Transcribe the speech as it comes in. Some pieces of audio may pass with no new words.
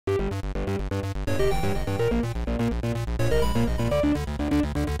Hello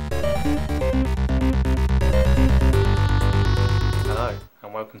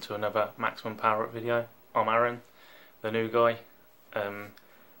and welcome to another maximum power up video. I'm Arron, the new guy. Got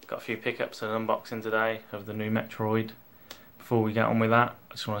a few pickups and unboxing today of the new Metroid. Before we get on with that,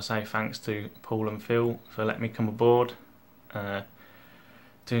 I just want to say thanks to Paul and Phil for letting me come aboard.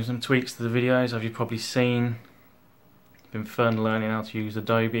 Doing some tweaks to the videos, as you've probably seen. It's been fun learning how to use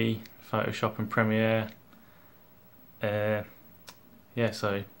Adobe, Photoshop and Premiere. Yeah,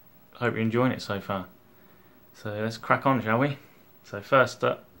 so I hope you're enjoying it so far. So let's crack on, shall we? So first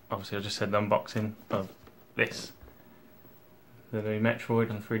up, obviously I just said the unboxing of this. The new Metroid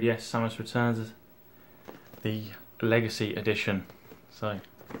on 3DS, Samus Returns, the Legacy Edition. So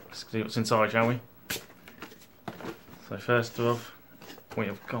let's see what's inside, shall we? So first off, we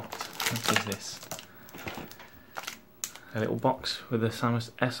have got, what is this? A little box with the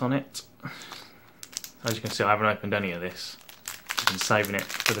Samus S on it. As you can see, I haven't opened any of this. I've been saving it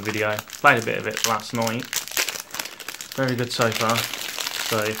for the video. Played a bit of it last night. Very good so far.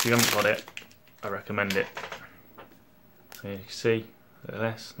 So if you haven't got it, I recommend it. So you can see, a little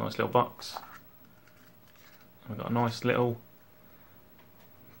S, nice little box. We've got a nice little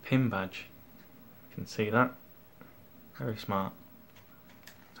pin badge. You can see that. Very smart.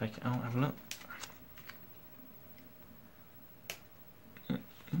 Take it out, have a look.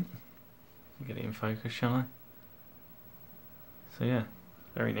 Get it in focus, shall I? So yeah,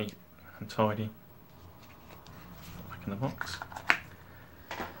 very neat and tidy. Back in the box.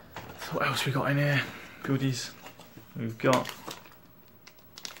 So what else we got in here? Goodies. We've got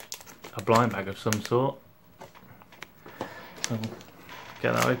a blind bag of some sort. So we'll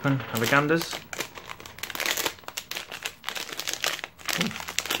get that open, have a ganders.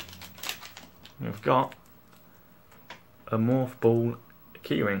 We've got a morph ball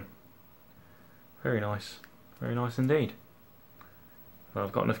keyring. Very nice indeed. Well,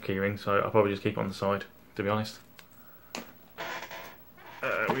 I've got enough keyrings, so I'll probably just keep it on the side, to be honest.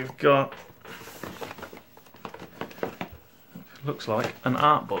 We've got, looks like an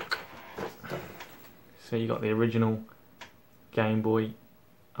art book. So you got the original Game Boy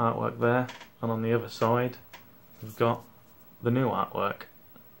artwork there, and on the other side we've got the new artwork.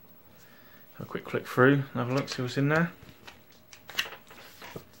 Have a quick click through and have a look, see what's in there.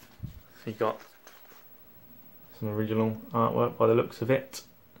 So you got some original artwork by the looks of it.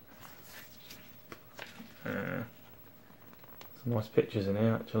 Some nice pictures in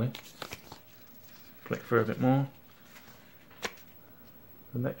here actually. Flick through a bit more.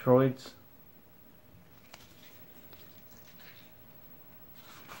 The Metroids.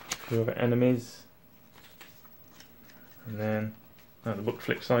 A few other enemies. And then the book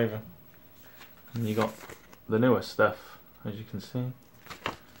flips over. And you got the newer stuff, as you can see.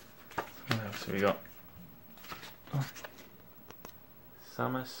 What else have we got? Oh.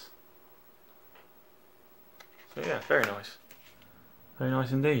 Samus. So yeah, very nice. Very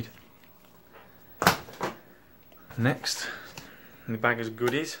nice indeed. Next, in the bag of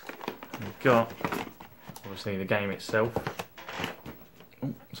goodies, we've got obviously the game itself.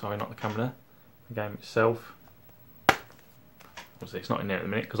 Oh, sorry, not the camera there. The game itself. Obviously it's not in there at the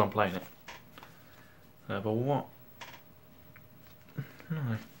minute because I'm playing it. But what?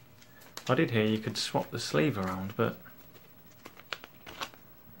 No. I did hear you could swap the sleeve around, but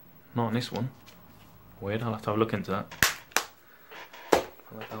not on this one. Weird, I'll have to have a look into that.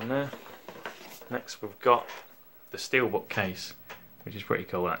 Put that down there. Next we've got the steelbook case, which is pretty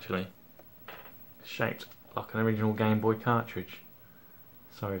cool actually. It's shaped like an original Game Boy cartridge.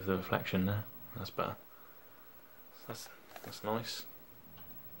 Sorry for the reflection there, that's better. So that's nice.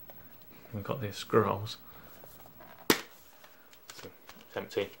 We've got the scrolls. So, it's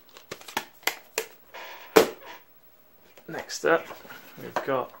empty. Next up, we've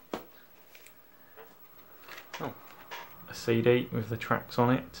got a CD with the tracks on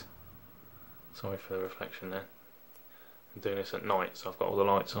it. Sorry for the reflection there. I'm doing this at night, so I've got all the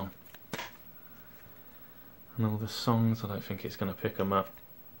lights on. And all the songs, I don't think it's going to pick them up,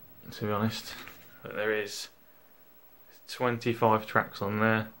 to be honest. But there is 25 tracks on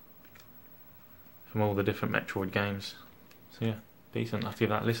there from all the different Metroid games. So yeah, decent. I'll have to give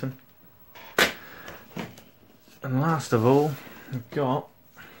that a listen. And last of all, we've got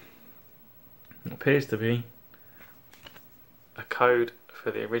what appears to be a code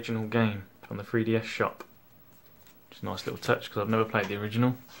for the original game from the 3DS shop. Which is a nice little touch because I've never played the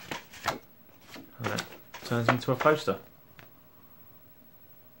original. And it turns into a poster.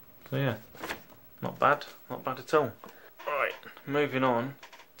 So yeah, not bad at all. Right, moving on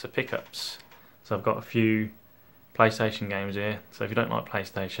to pickups. So I've got a few PlayStation games here. So if you don't like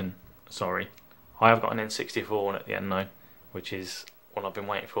PlayStation, sorry. I have got an N64 one at the end though, which is one I've been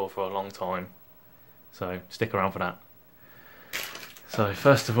waiting for a long time. So stick around for that. So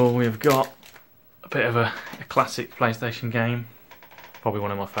first of all, we've got a bit of a classic PlayStation game. Probably one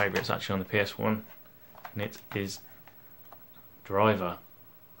of my favourites actually on the PS1. And it is Driver.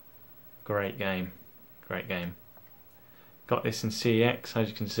 Great game. Great game. Got this in CX, as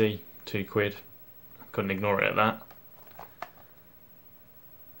you can see, £2. Couldn't ignore it at that.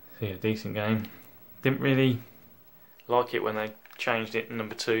 So yeah, decent game. Didn't really like it when they changed it in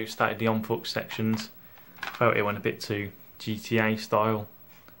number 2, started the on-foot sections. Felt it went a bit too GTA style.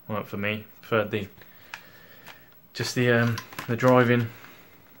 Well, for me, preferred the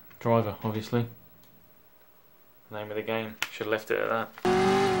driver, obviously. Name of the game. Should have left it at that.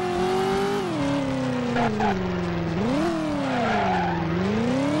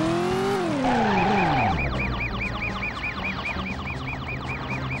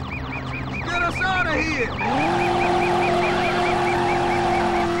 Get us out of here!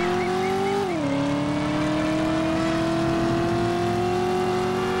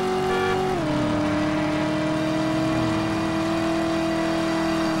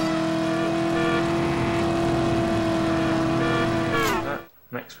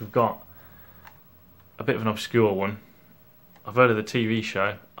 Next we've got a bit of an obscure one. I've heard of the TV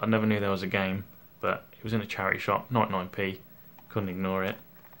show, I never knew there was a game, but it was in a charity shop, 99p, couldn't ignore it.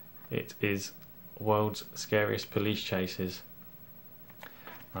 It is World's Scariest Police Chases.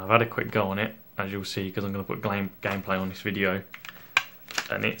 Now, I've had a quick go on it, as you'll see, because I'm going to put gameplay on this video,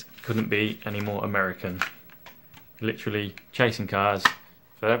 and it couldn't be any more American. Literally chasing cars,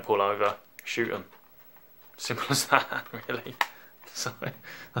 if they don't pull over, shoot them. Simple as that, really. So, I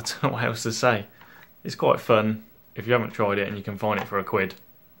don't know what else to say. It's quite fun. If you haven't tried it and you can find it for £1,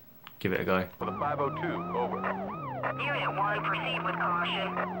 give it a go. For the 502, over. Unit 1, proceed with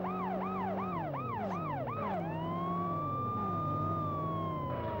caution.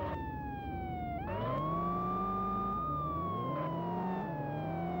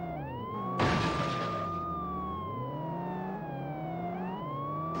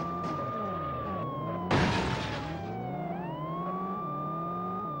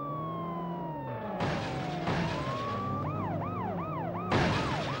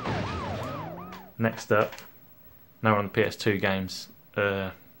 Next up, now we're on the PS2 games.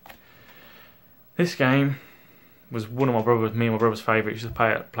 This game was one of me and my brother's favourites. Used to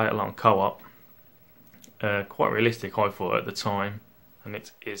play it a lot on co-op. Quite realistic, I thought at the time, and it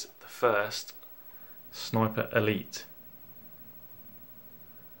is the first Sniper Elite.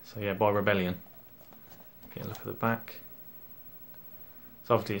 So yeah, by Rebellion. Get a look at the back.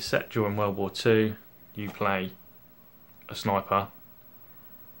 So obviously it's set during World War II. You play a sniper.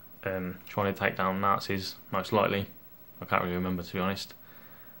 Trying to take down Nazis, most likely. I can't really remember, to be honest.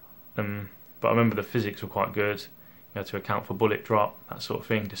 But I remember the physics were quite good. You had to account for bullet drop, that sort of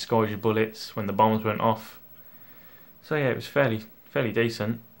thing, disguise your bullets when the bombs went off. So yeah, it was fairly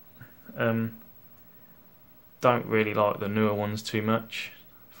decent. Don't really like the newer ones too much.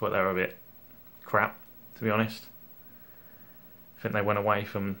 I thought they were a bit crap, to be honest. I think they went away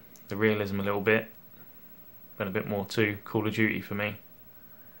from the realism a little bit. Went a bit more too Call of Duty for me.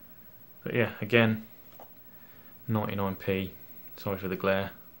 But yeah, again, 99p, sorry for the glare,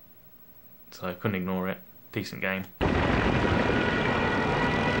 so I couldn't ignore it, decent game.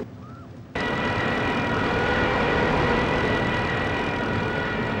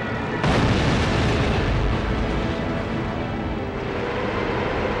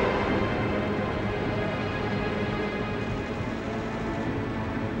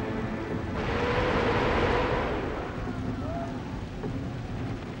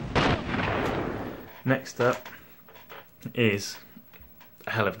 Next up is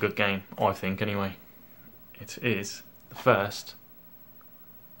a hell of a good game, I think anyway. It is the first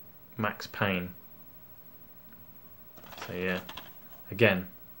Max Payne. So yeah, again,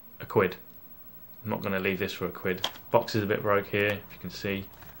 £1. I'm not going to leave this for £1. Box is a bit broke here, if you can see,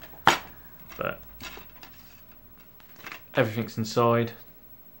 but everything's inside.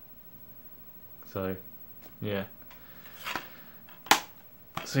 So yeah.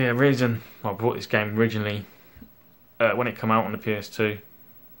 So yeah, reason I bought this game originally, when it came out on the PS2,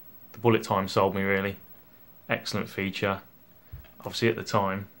 the bullet time sold me really. Excellent feature. Obviously at the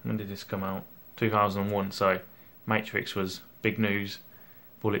time, when did this come out? 2001, so Matrix was big news.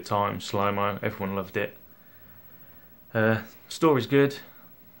 Bullet time, slow-mo, everyone loved it. Story's good.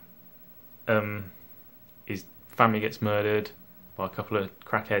 His family gets murdered by a couple of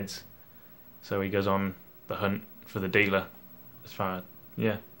crackheads, so he goes on the hunt for the dealer. As far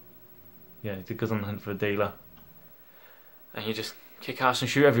yeah, he goes on the hunt for a dealer, and you just kick ass and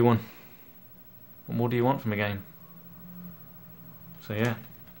shoot everyone. What more do you want from a game? So yeah,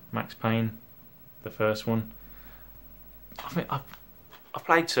 Max Payne, the first one. I think I've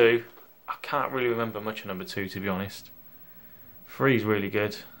played 2. I can't really remember much of number 2, to be honest. 3 is really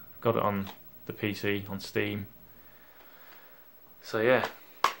good. Got it on the PC, on Steam. So yeah,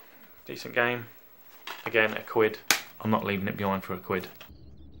 decent game. Again, £1. I'm not leaving it behind for £1.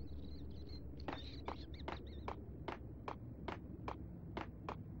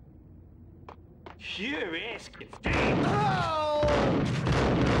 Sure is confusing. Oh!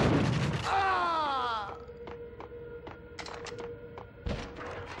 Ah!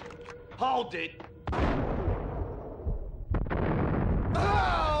 Hold it.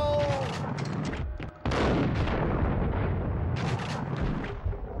 Oh!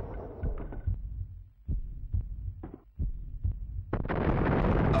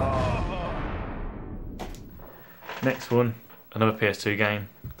 Next one, another PS2 game.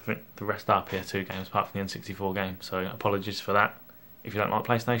 I think the rest are PS2 games apart from the N64 game, so apologies for that if you don't like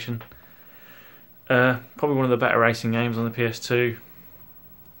PlayStation. Probably one of the better racing games on the PS2.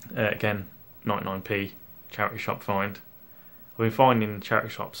 Again, 99p, charity shop find. I've been finding charity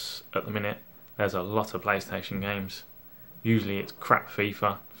shops at the minute, there's a lot of PlayStation games. Usually it's crap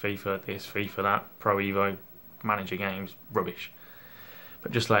FIFA this, FIFA that, Pro Evo, manager games, rubbish.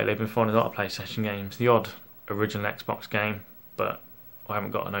 But just lately I've been finding a lot of PlayStation games, the odd original Xbox game, but I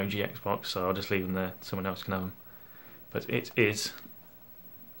haven't got an OG Xbox, so I'll just leave them there, someone else can have them. But it is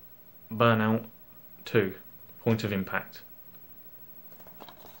Burnout 2, Point of Impact.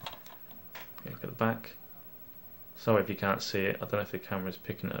 Look at the back. Sorry if you can't see it, I don't know if the camera's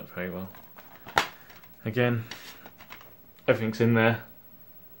picking it up very well. Again, everything's in there.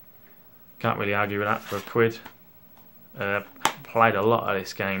 Can't really argue with that for £1. Played a lot of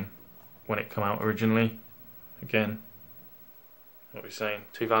this game when it came out originally. Again, what are we saying?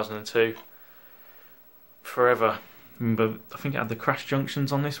 2002. Forever. Remember, I think it had the crash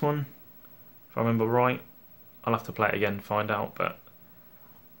junctions on this one, if I remember right. I'll have to play it again and find out, but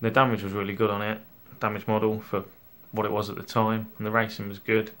the damage was really good on it. Damage model for what it was at the time, and the racing was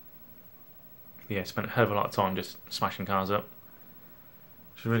good. Yeah, spent a hell of a lot of time just smashing cars up,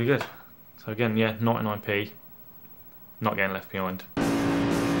 which was really good. So again, yeah, 99p, not getting left behind.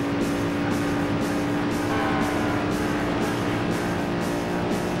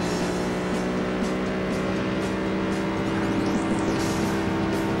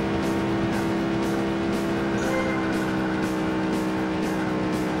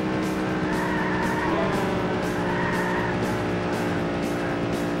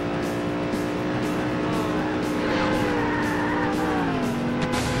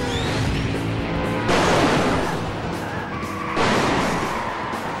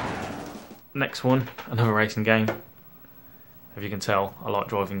 Next one, another racing game. As you can tell, I like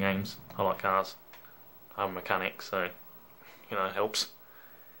driving games, I like cars. I'm a mechanic, so you know, it helps.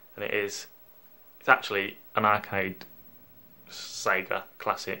 And it's actually an arcade Sega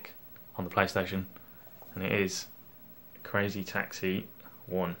classic on the PlayStation, and it is Crazy Taxi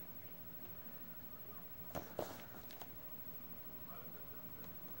 1.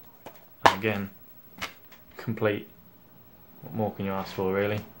 And again, complete. What more can you ask for,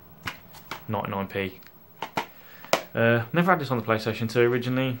 really? 99p. Never had this on the PlayStation 2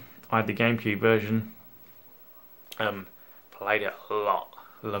 originally. I had the GameCube version. Played it a lot.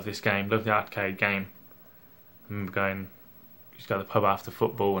 Love this game. Love the arcade game. I remember used to go to the pub after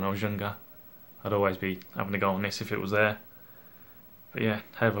football when I was younger. I'd always be having to go on this if it was there. But yeah,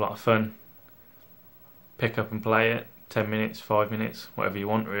 hell of a lot of fun. Pick up and play it. 10 minutes, 5 minutes, whatever you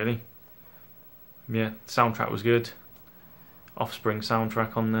want really. Yeah, the soundtrack was good. Offspring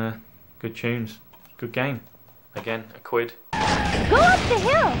soundtrack on there. Good tunes, good game. Again, £1. Go up the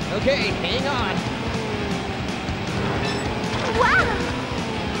hill! Okay, hang on. Wow!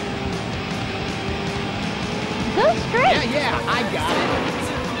 Go straight! Yeah, I got it.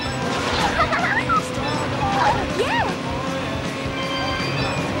 Yeah!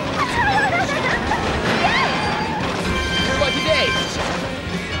 Your lucky day.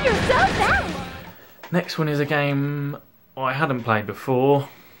 You're so fast! Next one is a game I hadn't played before.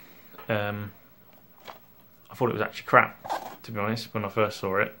 I thought it was actually crap, to be honest, when I first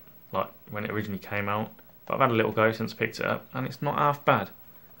saw it, like when it originally came out. But I've had a little go since I picked it up, and it's not half bad.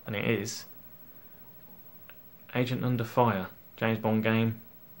 And it is Agent Under Fire, James Bond game.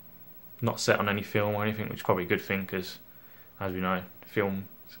 Not set on any film or anything, which is probably a good thing, because, as we know,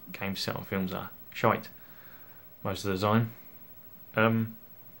 games set on films are shite most of the time. But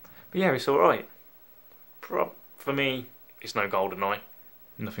yeah, it's alright. For me, it's no GoldenEye.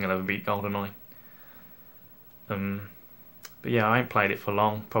 Nothing will ever beat GoldenEye. But yeah, I ain't played it for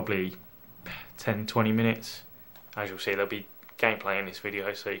long, probably 10-20 minutes. As you'll see, there'll be gameplay in this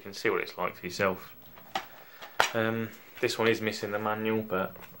video so you can see what it's like for yourself. This one is missing the manual,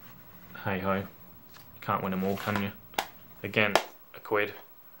 but hey ho, you can't win them all, can you? Again, £1.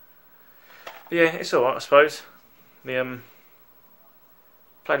 But yeah, it's alright, I suppose. The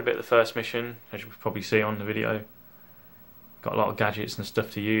played a bit of the first mission, as you can probably see on the video. Got a lot of gadgets and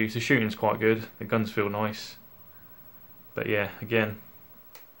stuff to use. The shooting's quite good, the guns feel nice. But yeah, again,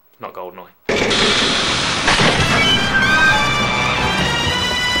 not GoldenEye.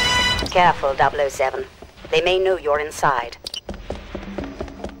 Careful, 007. They may know you're inside.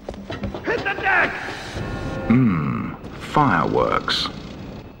 Hit the deck! Fireworks.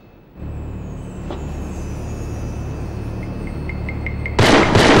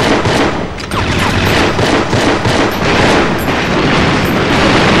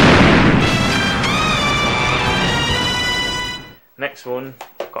 Next one,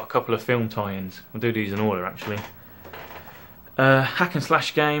 I've got a couple of film tie-ins. We'll do these in order actually. Hack and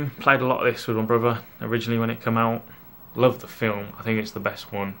slash game. Played a lot of this with my brother originally when it came out. Loved the film. I think it's the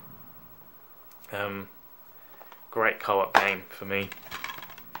best one. Great co-op game for me.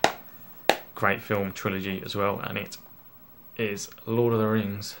 Great film trilogy as well, and it is Lord of the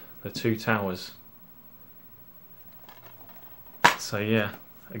Rings, The Two Towers. So yeah,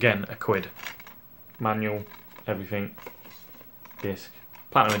 again, £1. Manual, everything. Disc.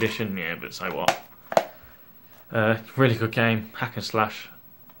 Platinum edition, yeah, but so what. Really good game, hack and slash.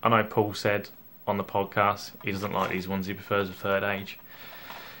 I know Paul said on the podcast he doesn't like these ones, he prefers the Third Age.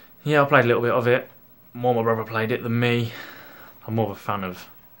 Yeah, I played a little bit of it. More my brother played it than me. I'm more of a fan of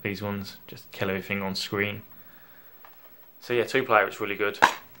these ones, just kill everything on screen. So yeah, 2-player, it's really good.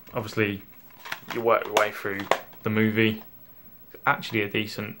 Obviously, you work your way through the movie. Actually a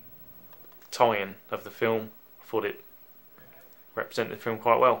decent tie-in of the film. I thought it represented the film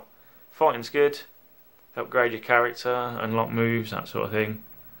quite well. Fighting's good. Upgrade your character, unlock moves, that sort of thing.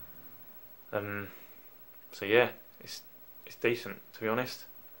 So yeah, it's decent, to be honest.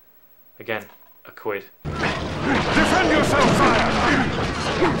 Again, £1. Defend yourself, sire!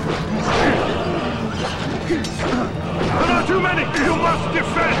 There are too many! You must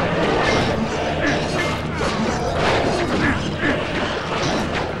defend!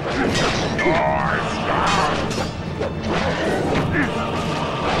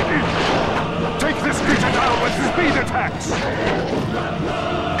 Take this creature down with speed attacks!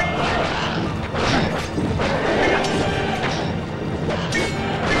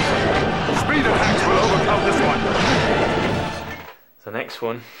 Speed attacks will overcome this one. The next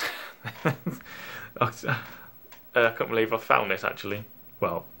one, I can't believe I found this actually.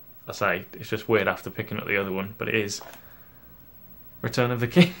 Well, I say, it's just weird after picking up the other one, but it is Return of the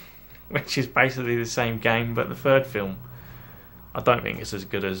King, which is basically the same game, but the third film. I don't think it's as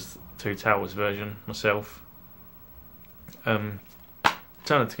good as Two Towers version myself. Return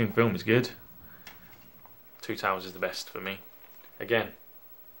of the King film is good. Two Towers is the best for me. Again,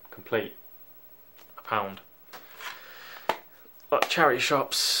 complete. £1. Like charity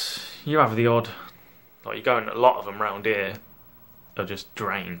shops, you have the odd, like you go in a lot of them round here are just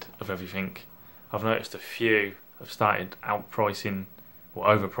drained of everything. I've noticed a few have started outpricing or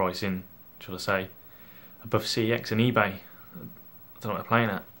overpricing, should I say, above CX and eBay. I don't know what they're playing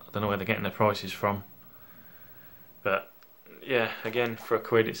at. I don't know where they're getting their prices from. But yeah, again, for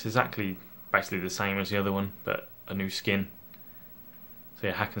 £1, it's basically the same as the other one, but a new skin. So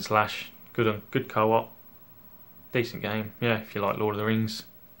yeah, hack and slash, good co-op, decent game. Yeah, if you like Lord of the Rings,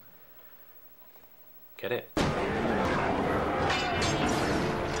 get it.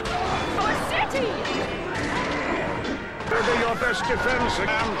 Our city! Maybe your best defense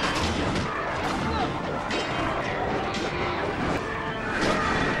again.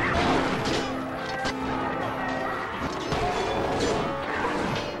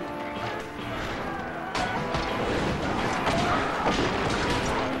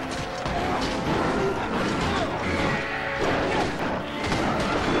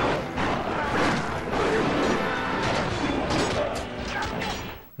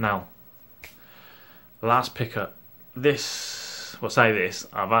 Now, last pickup. I had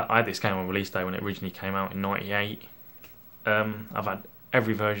this game on release day when it originally came out in '98. I've had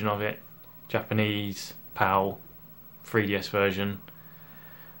every version of it: Japanese, PAL, 3DS version.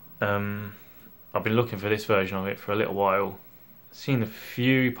 I've been looking for this version of it for a little while. Seen a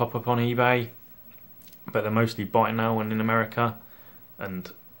few pop up on eBay, but they're mostly buy now and in America,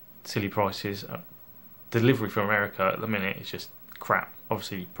 and silly prices. Delivery from America at the minute is just crap.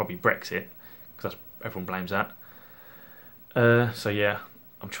 Obviously, probably Brexit, because everyone blames that. So yeah,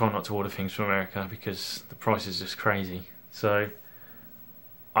 I'm trying not to order things from America because the price is just crazy. So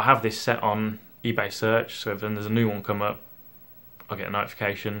I have this set on eBay search, so if then there's a new one come up, I'll get a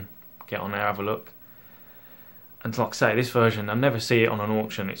notification, get on there, have a look. And like I say, this version, I never see it on an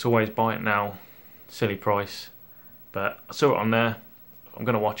auction. It's always buy it now, silly price. But I saw it on there, I'm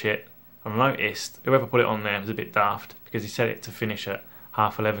going to watch it. And I noticed whoever put it on there was a bit daft, because he set it to finish at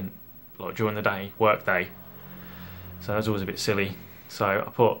 11:30, like during the day, work day. So that was always a bit silly. So I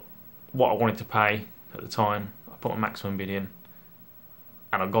put what I wanted to pay at the time, I put my maximum bid in,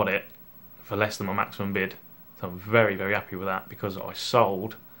 and I got it for less than my maximum bid. So I'm very, very happy with that, because I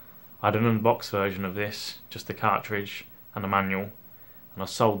had an unboxed version of this, just the cartridge and the manual, and I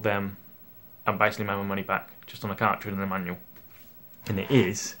sold them and basically made my money back just on the cartridge and the manual. And it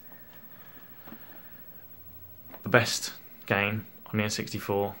is the best game on the N64,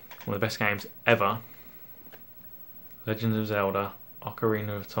 one of the best games ever. Legend of Zelda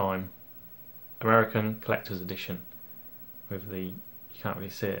Ocarina of Time American Collector's Edition, with the, you can't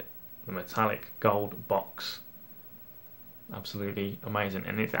really see it, the metallic gold box. Absolutely amazing,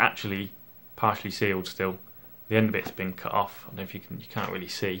 and it's actually partially sealed still. The end of it's been cut off. I don't know if you can't really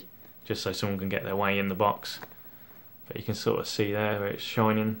see, just so someone can get their way in the box. But you can sort of see there where it's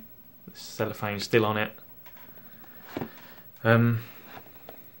shining. The cellophane's still on it.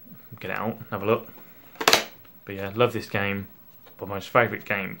 Get it out, have a look. But yeah, love this game. My most favourite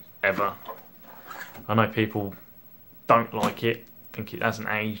game ever. I know people don't like it, think it hasn't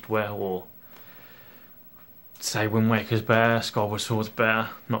aged well, or say Wind Waker's better, Skyward Sword's better.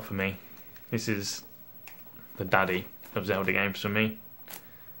 Not for me. This is the daddy of Zelda games for me.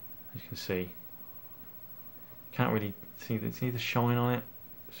 As you can see, can't really see the shine on it.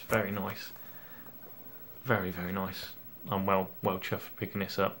 It's very nice, very, very nice. I'm well chuffed picking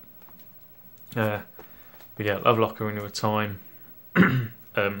this up. But yeah, love Ocarina of Time.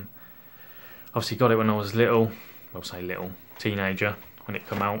 Obviously got it when I was little. Well, say little, teenager when it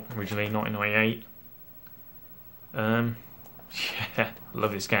came out originally, 1998. Yeah,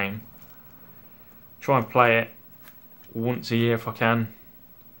 love this game. Try and play it once a year if I can.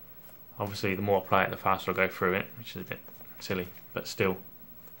 Obviously, the more I play it, the faster I go through it, which is a bit silly, but still,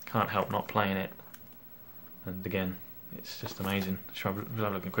 can't help not playing it. And again, it's just amazing.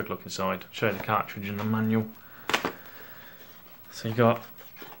 We'll have a quick look inside. Show you the cartridge and the manual. So you got,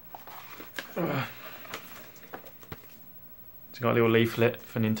 a little leaflet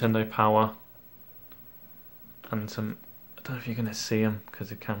for Nintendo Power, and some, I don't know if you're going to see them because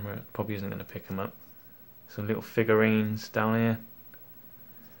the camera probably isn't going to pick them up. Some little figurines down here,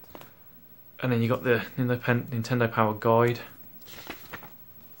 and then you got the Nintendo Power guide.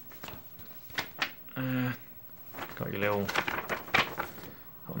 Got your little,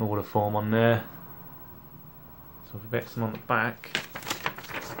 got an order form on there. So for bits on the back,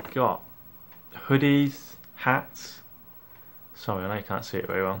 got hoodies, hats. Sorry, I know you can't see it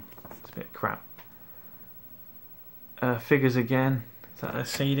very well. It's a bit crap. Figures again. Is that a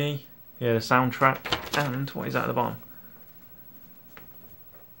CD? Yeah, the soundtrack. And what is that at the bottom?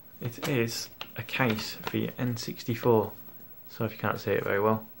 It is a case for your N64. So if you can't see it very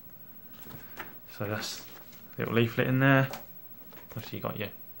well. So that's a little leaflet in there. Obviously you got your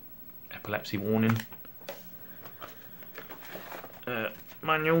epilepsy warning.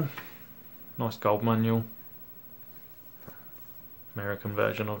 Manual. Nice gold manual. American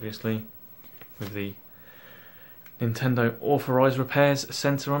version obviously. With the Nintendo Authorised Repairs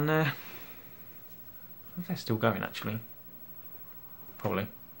Centre on there. I think they're still going actually. Probably.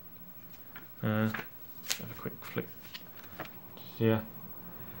 Have a quick flick. Yeah.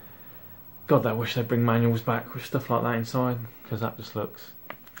 God, I wish they'd bring manuals back with stuff like that inside, because that just looks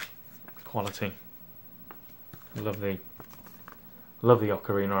quality. Love the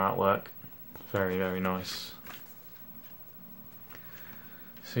Ocarina artwork. Very, very nice.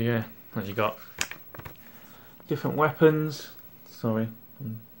 So yeah, as you got different weapons. Sorry,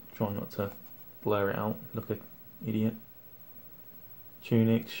 I'm trying not to blur it out. Look an idiot.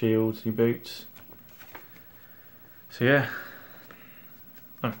 Tunics, shields, your boots. So yeah.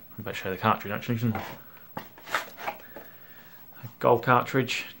 Oh, I better show the cartridge actually, shouldn't I? A gold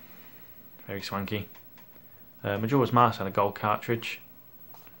cartridge. Very swanky. Majora's Mask had a gold cartridge.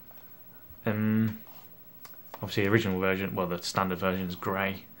 Obviously the original version, well the standard version is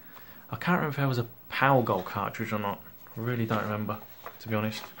grey. I can't remember if there was a Power Gold cartridge or not. I really don't remember, to be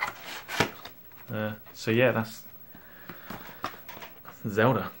honest. So yeah, that's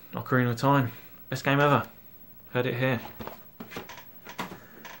Zelda Ocarina of Time. Best game ever. Heard it here.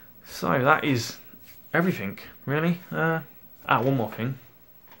 So that is everything, really. One more thing.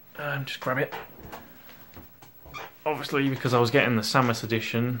 Just grab it. Obviously, because I was getting the Samus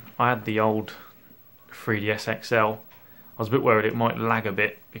edition, I had the old 3DS XL. was a bit worried it might lag a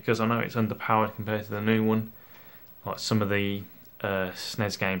bit because I know it's underpowered compared to the new one. Like some of the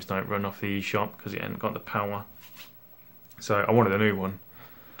SNES games don't run off the eShop because it hasn't got the power. So I wanted a new one.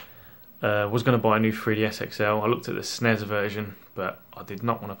 Was going to buy a new 3DS XL. I looked at the SNES version, but I did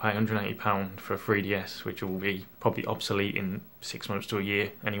not want to pay £180 for a 3DS, which will be probably obsolete in 6 months to a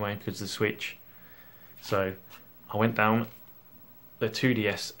year anyway because of the Switch. So I went down the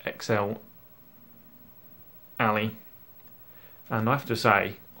 2DS XL alley, and I have to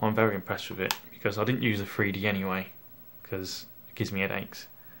say I'm very impressed with it because I didn't use the 3D anyway because it gives me headaches.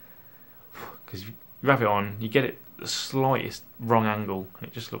 Because you have it on, you get it the slightest wrong angle and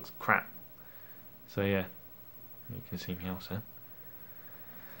it just looks crap. So yeah, you can see me also.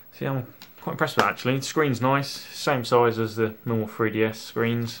 So yeah, I'm quite impressed with that actually. The screen's nice, same size as the normal 3DS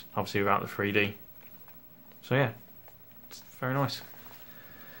screens, obviously without the 3D. So yeah, it's very nice.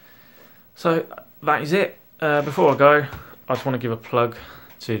 So that is it. Before I go, I just want to give a plug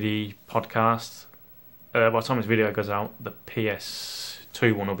to the podcast. By the time this video goes out, the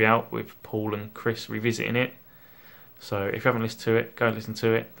PS2 one will be out with Paul and Chris revisiting it. So if you haven't listened to it, go listen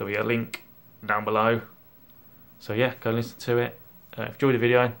to it. There'll be a link down below. So yeah, go listen to it. If you enjoyed the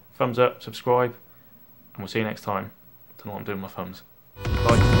video, thumbs up, subscribe, and we'll see you next time. I don't know what I'm doing with my thumbs.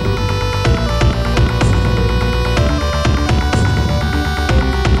 Bye.